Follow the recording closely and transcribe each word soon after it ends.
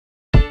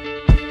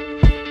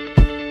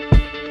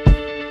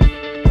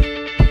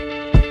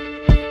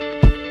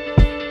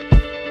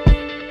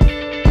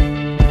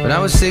When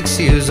I was 6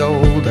 years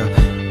old, I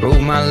broke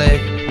my leg.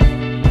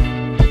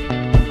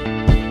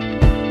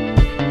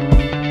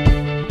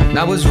 And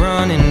I was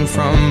running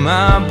from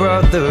my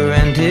brother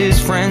and his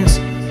friends,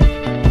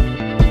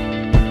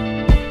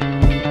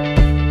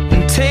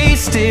 and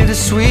tasted the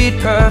sweet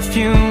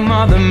perfume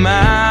of the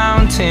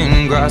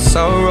mountain grass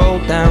I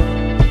rolled down.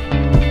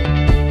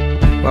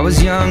 I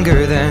was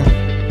younger then.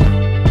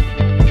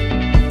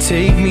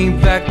 Take me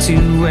back to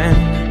when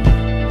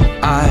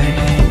I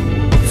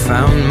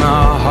found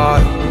my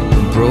heart,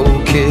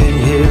 broke it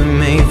here,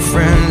 made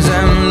friends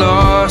and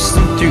lost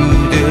them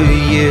through the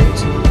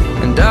years.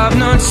 And I've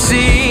not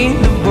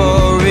seen the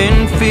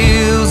boring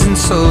fields in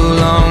so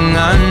long.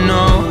 I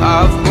know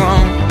I've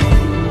grown,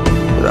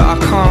 but I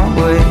can't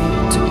wait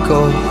to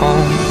go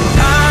home.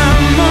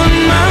 I'm on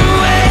my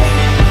way,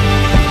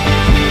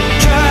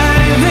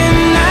 driving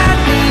at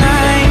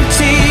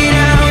 90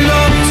 down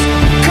those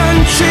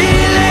country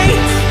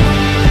lanes,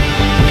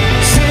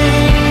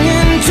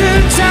 singing to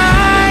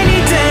Tiny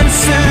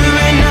Dancer,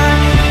 and I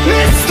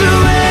miss the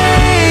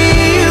way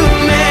you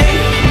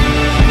make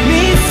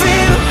me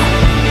feel.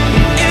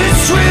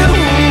 It's real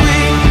when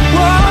we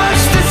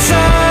watch the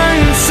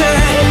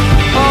sunset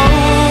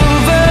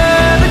over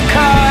the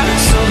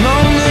castle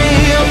on the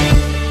hill.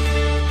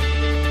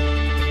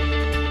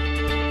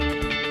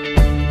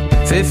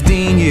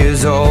 15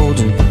 years old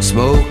and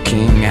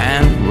smoking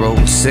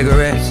hand-rolled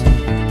cigarettes,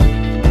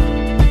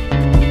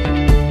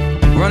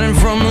 running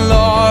from the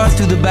law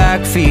through the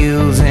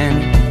backfields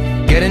and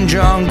getting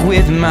drunk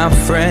with my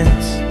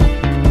friends.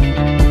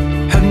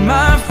 Had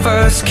my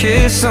first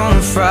kiss on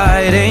a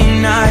Friday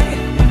night.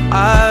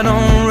 I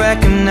don't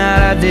reckon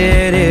that I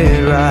did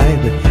it right,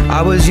 but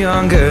I was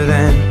younger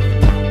then.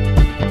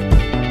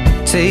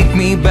 Take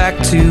me back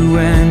to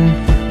when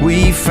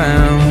we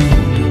found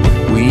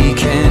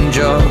weekend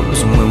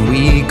jobs, and when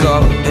we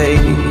got paid,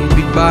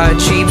 we'd buy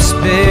cheap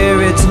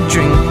spirits and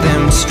drink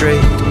them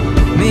straight.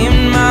 Me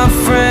and my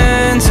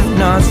friends have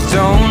not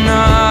thrown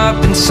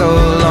up in so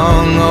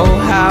long. Oh,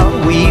 how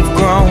we've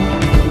grown,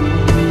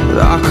 but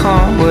I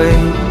can't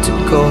wait to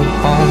go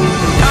home.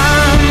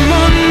 I'm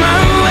on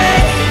my way,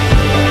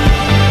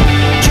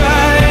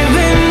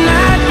 driving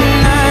at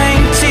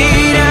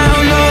 90 down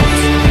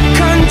those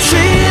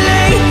country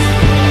lanes,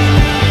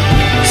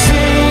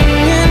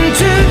 singing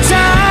to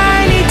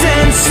Tiny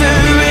Dancer,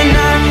 and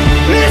I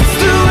miss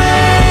the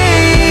way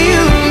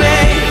you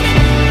make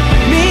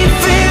me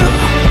feel.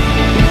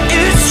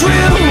 It's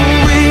real when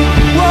we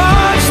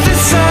watch the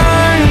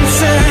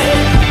sunset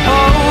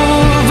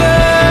over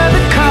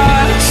the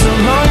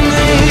castle on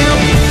the hill.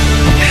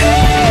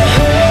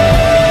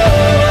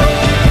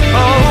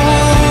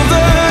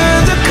 Over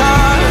the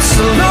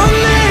castle on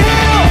the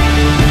hill.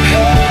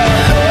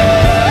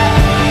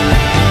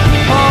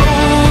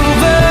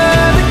 Over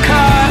the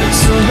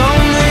castle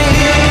on the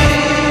hill.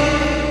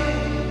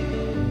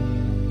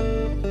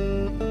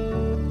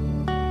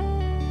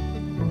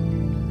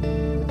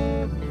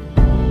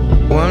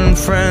 One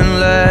friend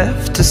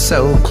left to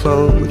sell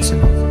clothes,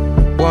 and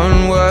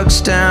one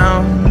works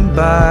down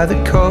by the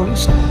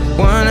coast.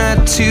 One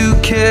had 2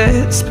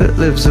 kids but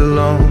lives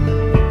alone.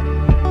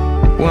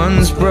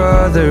 One's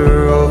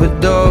brother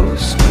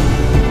overdosed.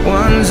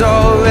 One's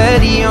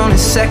already on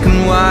his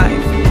second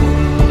wife.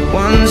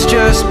 One's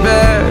just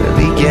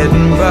barely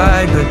getting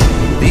by. But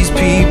these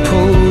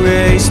people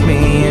raised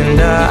me, and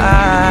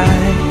I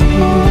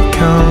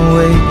can't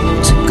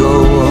wait to go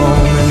home.